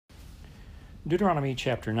Deuteronomy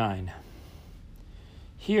chapter 9.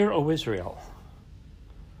 Hear, O Israel,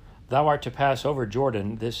 thou art to pass over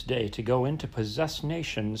Jordan this day to go in to possess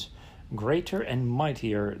nations greater and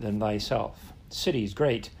mightier than thyself, cities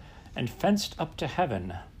great and fenced up to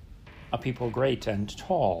heaven, a people great and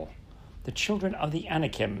tall, the children of the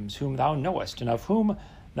Anakims, whom thou knowest, and of whom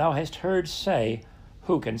thou hast heard say,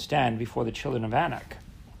 Who can stand before the children of Anak?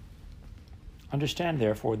 Understand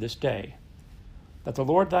therefore this day, that the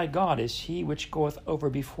Lord thy God is he which goeth over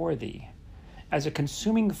before thee. As a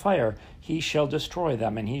consuming fire he shall destroy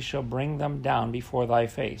them, and he shall bring them down before thy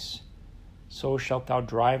face. So shalt thou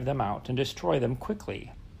drive them out, and destroy them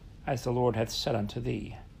quickly, as the Lord hath said unto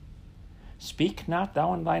thee. Speak not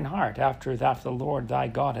thou in thine heart, after that the Lord thy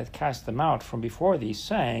God hath cast them out from before thee,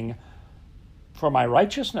 saying, For my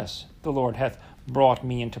righteousness the Lord hath brought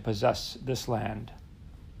me in to possess this land.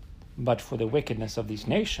 But for the wickedness of these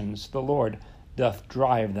nations the Lord doth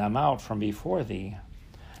drive them out from before thee.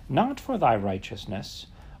 Not for thy righteousness,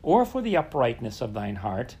 or for the uprightness of thine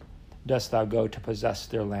heart, dost thou go to possess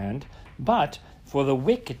their land, but for the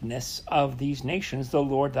wickedness of these nations the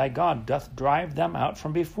Lord thy God doth drive them out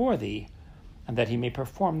from before thee, and that he may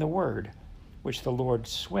perform the word which the Lord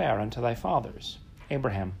sware unto thy fathers,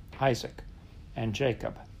 Abraham, Isaac, and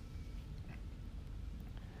Jacob.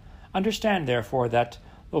 Understand therefore that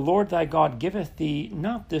the Lord thy God giveth thee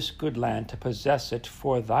not this good land to possess it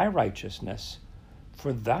for thy righteousness,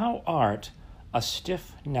 for thou art a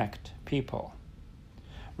stiff-necked people.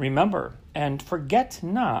 Remember, and forget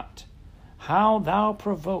not, how thou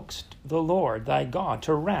provokest the Lord thy God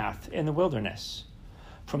to wrath in the wilderness,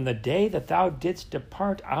 from the day that thou didst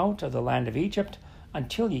depart out of the land of Egypt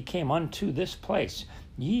until ye came unto this place.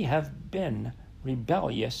 Ye have been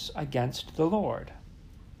rebellious against the Lord.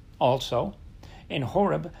 Also, in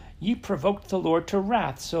Horeb ye provoked the Lord to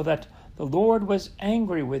wrath, so that the Lord was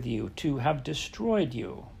angry with you to have destroyed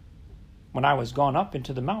you. When I was gone up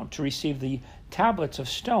into the mount to receive the tablets of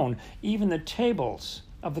stone, even the tables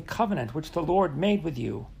of the covenant which the Lord made with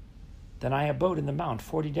you, then I abode in the mount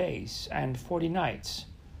 40 days and 40 nights.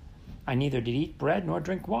 I neither did eat bread nor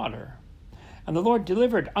drink water. And the Lord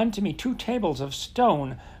delivered unto me 2 tables of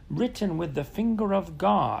stone written with the finger of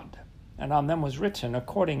God, and on them was written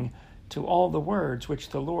according to all the words which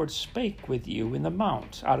the Lord spake with you in the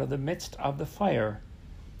mount out of the midst of the fire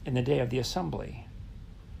in the day of the assembly.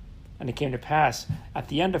 And it came to pass at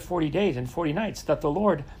the end of 40 days and 40 nights that the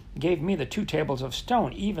Lord gave me the 2 tables of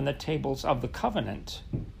stone, even the tables of the covenant.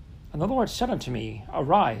 And the Lord said unto me,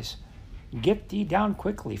 Arise, get thee down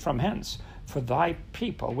quickly from hence, for thy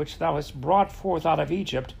people which thou hast brought forth out of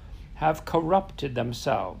Egypt have corrupted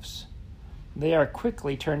themselves. They are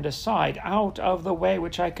quickly turned aside out of the way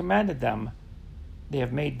which I commanded them. They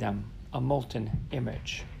have made them a molten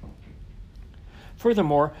image.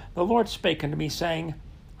 Furthermore, the Lord spake unto me, saying,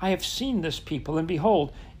 I have seen this people, and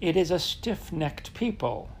behold, it is a stiff-necked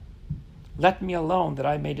people. Let me alone, that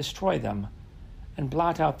I may destroy them, and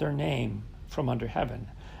blot out their name from under heaven.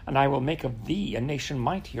 And I will make of thee a nation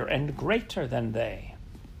mightier and greater than they.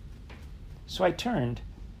 So I turned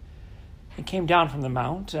and came down from the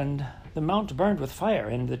mount, and the mount burned with fire,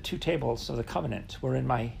 and the 2 tables of the covenant were in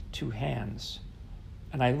my 2 hands.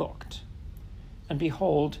 And I looked, and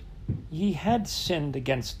behold, ye had sinned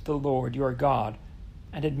against the Lord your God,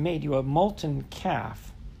 and had made you a molten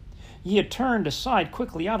calf. Ye had turned aside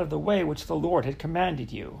quickly out of the way which the Lord had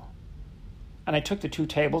commanded you. And I took the 2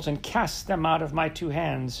 tables, and cast them out of my 2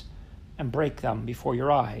 hands, and brake them before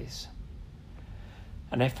your eyes.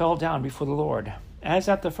 And I fell down before the Lord, as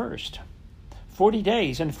at the first. 40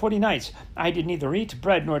 days and 40 nights I did neither eat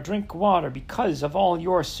bread nor drink water, because of all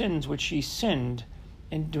your sins which ye sinned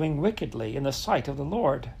in doing wickedly in the sight of the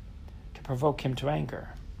Lord, to provoke him to anger.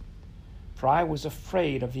 For I was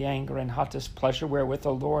afraid of the anger and hot displeasure wherewith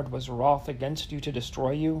the Lord was wroth against you to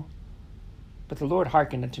destroy you. But the Lord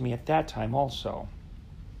hearkened unto me at that time also.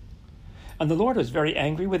 And the Lord was very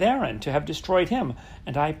angry with Aaron to have destroyed him,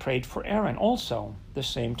 and I prayed for Aaron also the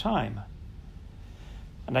same time.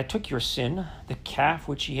 And I took your sin, the calf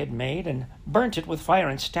which ye had made, and burnt it with fire,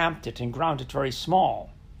 and stamped it, and ground it very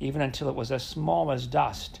small, even until it was as small as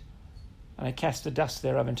dust. And I cast the dust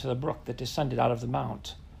thereof into the brook that descended out of the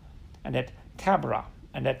mount. And at Taberah,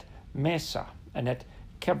 and at Mesa, and at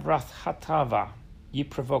Kebroth-Hattava, ye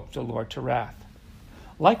provoked the Lord to wrath.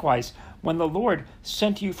 Likewise, when the Lord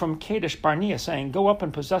sent you from Kadesh Barnea, saying, Go up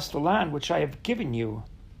and possess the land which I have given you,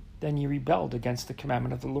 then ye rebelled against the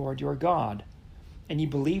commandment of the Lord your God, and ye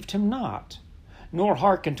believed him not, nor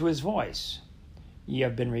hearkened to his voice. Ye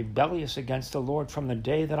have been rebellious against the Lord from the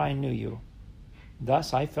day that I knew you.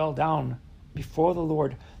 Thus I fell down before the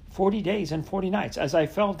Lord 40 days and 40 nights, as I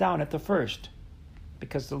fell down at the first,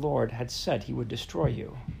 because the Lord had said he would destroy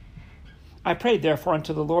you. I prayed therefore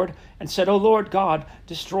unto the Lord, and said, O Lord God,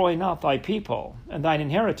 destroy not thy people, and thine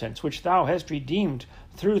inheritance, which thou hast redeemed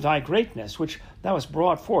through thy greatness, which thou hast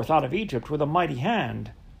brought forth out of Egypt with a mighty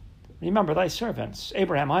hand. Remember thy servants,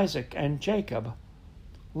 Abraham, Isaac, and Jacob.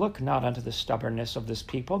 Look not unto the stubbornness of this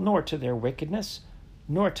people, nor to their wickedness,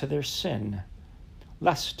 nor to their sin.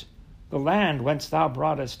 Lest the land whence thou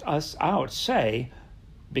broughtest us out say,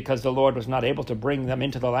 because the Lord was not able to bring them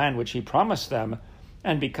into the land which he promised them,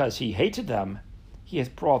 and because he hated them, he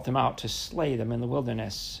hath brought them out to slay them in the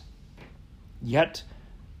wilderness. Yet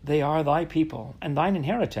they are thy people, and thine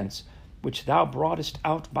inheritance, which thou broughtest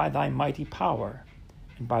out by thy mighty power,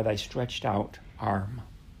 and by thy stretched out arm.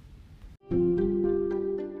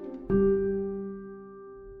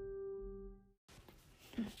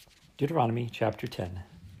 Deuteronomy chapter 10.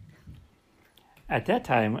 At that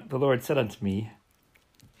time the Lord said unto me,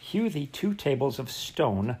 Hew thee 2 tables of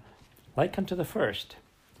stone, like unto the first,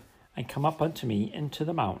 and come up unto me into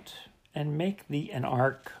the mount, and make thee an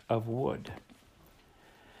ark of wood.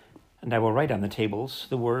 And I will write on the tables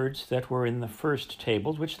the words that were in the first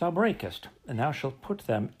tables which thou breakest, and thou shalt put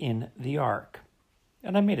them in the ark.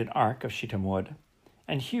 And I made an ark of shittim wood,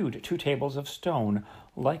 and hewed 2 tables of stone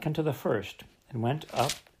like unto the first, and went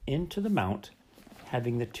up into the mount,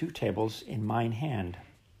 having the 2 tables in mine hand.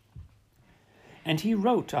 And he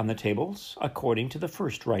wrote on the tables, according to the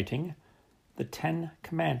first writing, the 10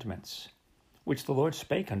 commandments, which the Lord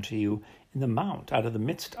spake unto you in the mount out of the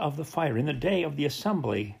midst of the fire in the day of the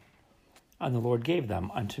assembly. And the Lord gave them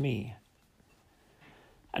unto me.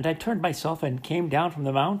 And I turned myself and came down from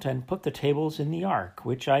the mount and put the tables in the ark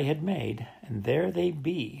which I had made, and there they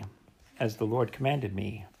be, as the Lord commanded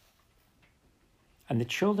me. And the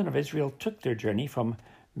children of Israel took their journey from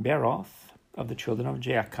Beeroth of the children of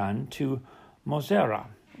Jaachan to Moserah,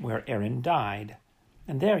 where Aaron died,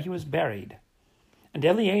 and there he was buried. And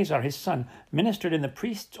Eleazar his son ministered in the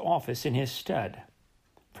priest's office in his stead.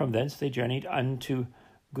 From thence they journeyed unto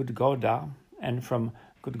Gudgodah, and from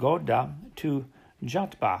Gudgodah to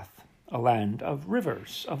Jotbath, a land of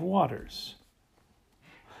rivers of waters.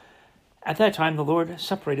 At that time the Lord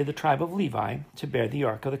separated the tribe of Levi to bear the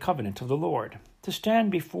ark of the covenant of the Lord, to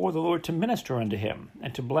stand before the Lord to minister unto him,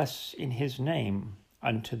 and to bless in his name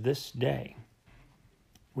unto this day.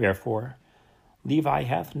 Wherefore Levi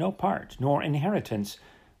hath no part nor inheritance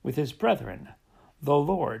with his brethren. The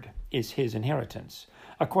Lord is his inheritance,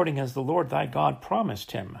 according as the Lord thy God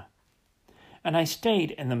promised him. And I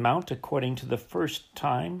stayed in the mount according to the first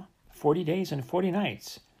time 40 days and 40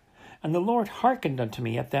 nights. And the Lord hearkened unto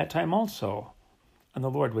me at that time also, and the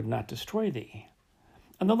Lord would not destroy thee.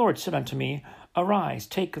 And the Lord said unto me, Arise,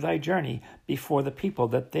 take thy journey before the people,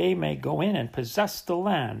 that they may go in and possess the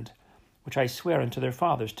land, which I swear unto their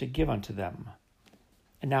fathers to give unto them.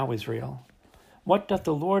 And now, Israel, what doth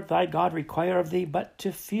the Lord thy God require of thee, but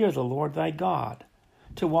to fear the Lord thy God,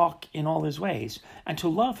 to walk in all his ways, and to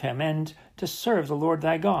love him, and to serve the Lord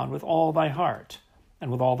thy God with all thy heart,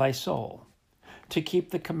 and with all thy soul, to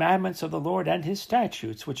keep the commandments of the Lord and his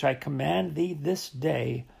statutes, which I command thee this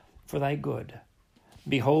day for thy good.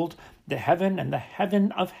 Behold, the heaven and the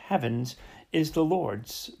heaven of heavens is the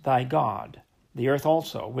Lord's thy God, the earth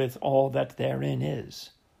also with all that therein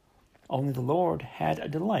is. Only the Lord had a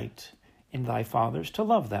delight in thy fathers to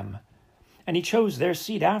love them, and he chose their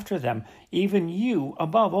seed after them, even you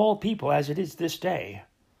above all people, as it is this day.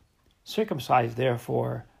 Circumcise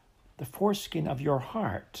therefore the foreskin of your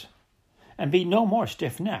heart, and be no more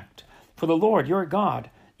stiff-necked, for the Lord your God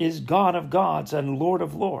is God of gods and Lord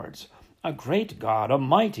of lords, a great God, a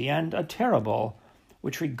mighty and a terrible,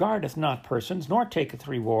 which regardeth not persons, nor taketh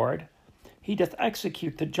reward. He doth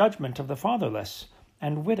execute the judgment of the fatherless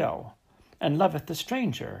and widow, and loveth the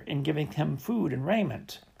stranger, in giving him food and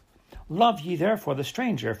raiment. Love ye therefore the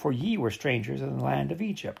stranger, for ye were strangers in the land of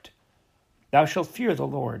Egypt. Thou shalt fear the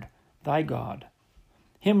Lord thy God.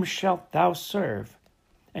 Him shalt thou serve,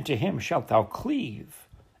 and to him shalt thou cleave,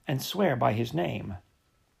 and swear by his name.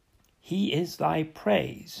 He is thy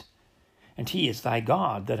praise, and he is thy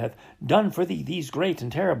God, that hath done for thee these great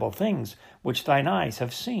and terrible things, which thine eyes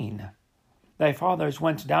have seen. Thy fathers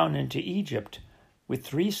went down into Egypt with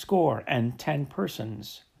 70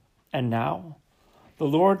 persons, and now the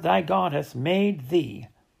Lord thy God hath made thee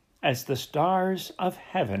as the stars of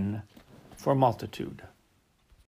heaven for multitude.